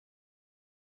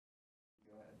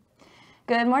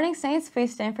Good morning, Saints.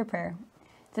 Please stand for prayer.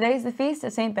 Today is the feast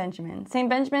of St. Benjamin. St.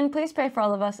 Benjamin, please pray for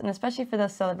all of us, and especially for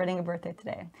those celebrating a birthday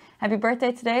today. Happy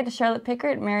birthday today to Charlotte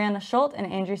Pickert, Mariana Schultz, and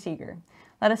Andrew Seeger.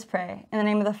 Let us pray. In the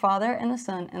name of the Father, and the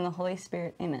Son, and the Holy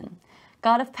Spirit. Amen.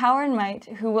 God of power and might,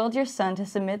 who willed your Son to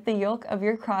submit the yoke of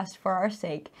your cross for our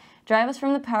sake, drive us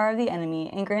from the power of the enemy,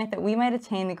 and grant that we might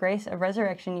attain the grace of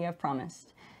resurrection you have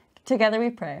promised. Together we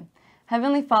pray.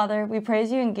 Heavenly Father, we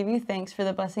praise you and give you thanks for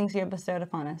the blessings you have bestowed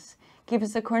upon us. Keep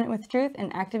us accordant with truth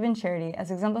and active in charity,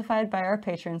 as exemplified by our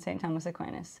patron, St. Thomas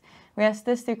Aquinas. We ask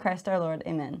this through Christ our Lord.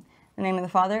 Amen. In the name of the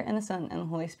Father, and the Son, and the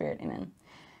Holy Spirit. Amen.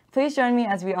 Please join me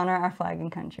as we honor our flag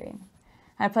and country.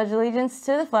 I pledge allegiance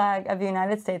to the flag of the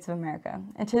United States of America,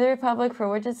 and to the republic for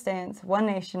which it stands, one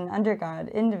nation, under God,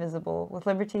 indivisible, with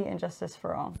liberty and justice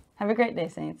for all. Have a great day,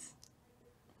 Saints.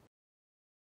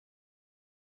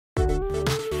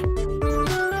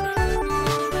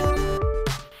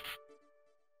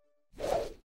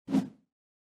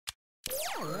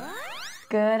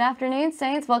 Good afternoon,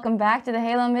 Saints. Welcome back to the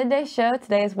Halo Midday Show.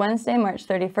 Today is Wednesday, March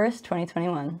 31st,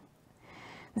 2021.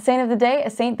 The saint of the day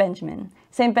is St. Benjamin.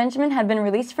 St. Benjamin had been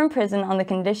released from prison on the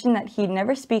condition that he'd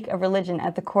never speak of religion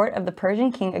at the court of the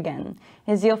Persian king again.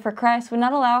 His zeal for Christ would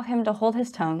not allow him to hold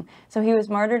his tongue, so he was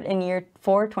martyred in year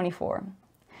 424.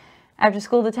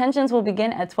 After-school detentions will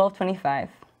begin at 12:25.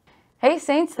 Hey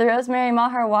Saints, the Rosemary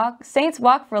Mahar Walk, Saints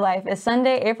Walk for Life is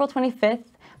Sunday, April 25th.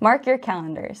 Mark your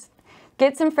calendars.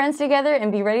 Get some friends together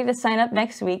and be ready to sign up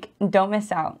next week. Don't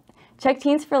miss out. Check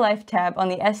Teens for Life tab on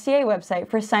the SCA website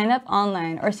for sign up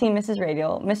online, or see Mrs.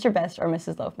 Radial, Mr. Best, or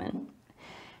Mrs. Loafman.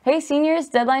 Hey seniors,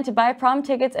 deadline to buy prom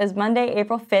tickets is Monday,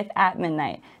 April 5th at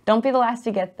midnight. Don't be the last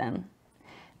to get them.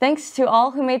 Thanks to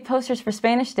all who made posters for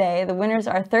Spanish Day. The winners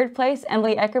are 3rd place,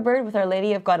 Emily Eckerbird with Our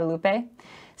Lady of Guadalupe.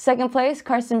 2nd place,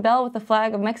 Carson Bell with the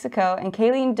Flag of Mexico, and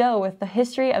Kayleen Doe with the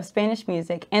History of Spanish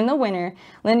Music. And the winner,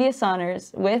 Lindia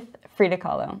Saunders with Frida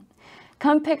Kahlo.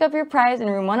 Come pick up your prize in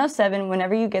room 107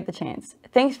 whenever you get the chance.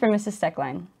 Thanks for Mrs.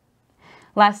 Steckline.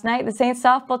 Last night, the Saints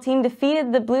softball team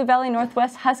defeated the Blue Valley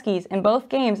Northwest Huskies in both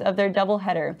games of their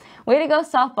doubleheader. Way to go,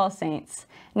 softball Saints.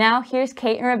 Now, here's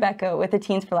Kate and Rebecca with the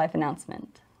Teens for Life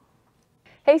announcement.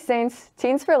 Hey Saints,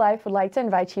 Teens for Life would like to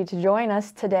invite you to join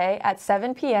us today at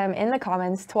 7 p.m. in the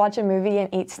Commons to watch a movie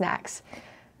and eat snacks.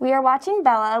 We are watching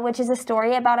Bella, which is a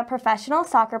story about a professional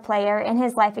soccer player and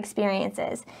his life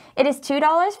experiences. It is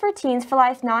 $2 for Teens for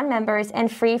Life non-members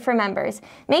and free for members.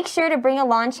 Make sure to bring a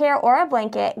lawn chair or a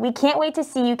blanket. We can't wait to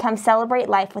see you come celebrate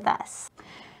life with us.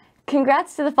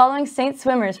 Congrats to the following Saint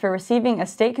swimmers for receiving a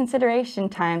state consideration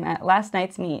time at last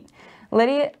night's meet.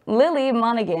 Lily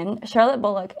Monaghan, Charlotte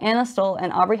Bullock, Anna Stoll,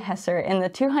 and Aubrey Hesser in the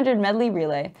 200 medley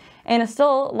relay. Anna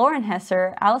Stoll, Lauren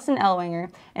Hesser, Allison Elwanger,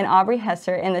 and Aubrey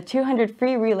Hesser in the 200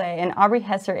 free relay, and Aubrey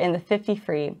Hesser in the 50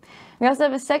 free. We also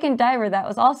have a second diver that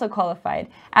was also qualified,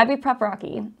 Abby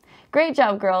Paparaki. Great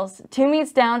job, girls. 2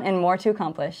 meets down and more to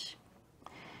accomplish.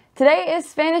 Today is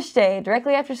Spanish Day.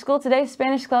 Directly after school today,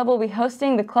 Spanish Club will be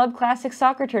hosting the Club Classic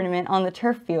Soccer Tournament on the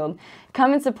turf field.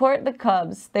 Come and support the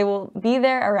Cubs. They will be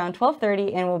there around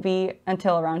 12:30 and will be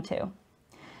until around 2.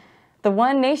 The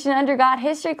One Nation Under God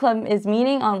History Club is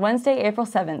meeting on Wednesday, April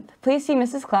 7th. Please see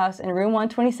Mrs. Klaus in room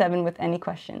 127 with any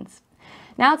questions.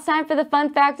 Now it's time for the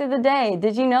fun fact of the day.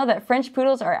 Did you know that French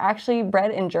poodles are actually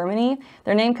bred in Germany?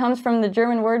 Their name comes from the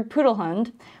German word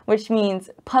Pudelhund, which means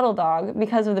puddle dog,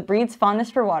 because of the breed's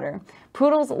fondness for water.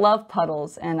 Poodles love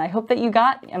puddles, and I hope that you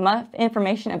got enough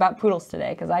information about poodles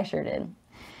today, because I sure did.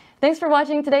 Thanks for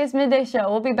watching today's Midday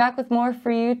Show. We'll be back with more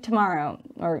for you tomorrow.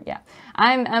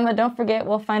 I'm Emma. Don't forget,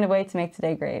 we'll find a way to make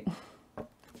today great.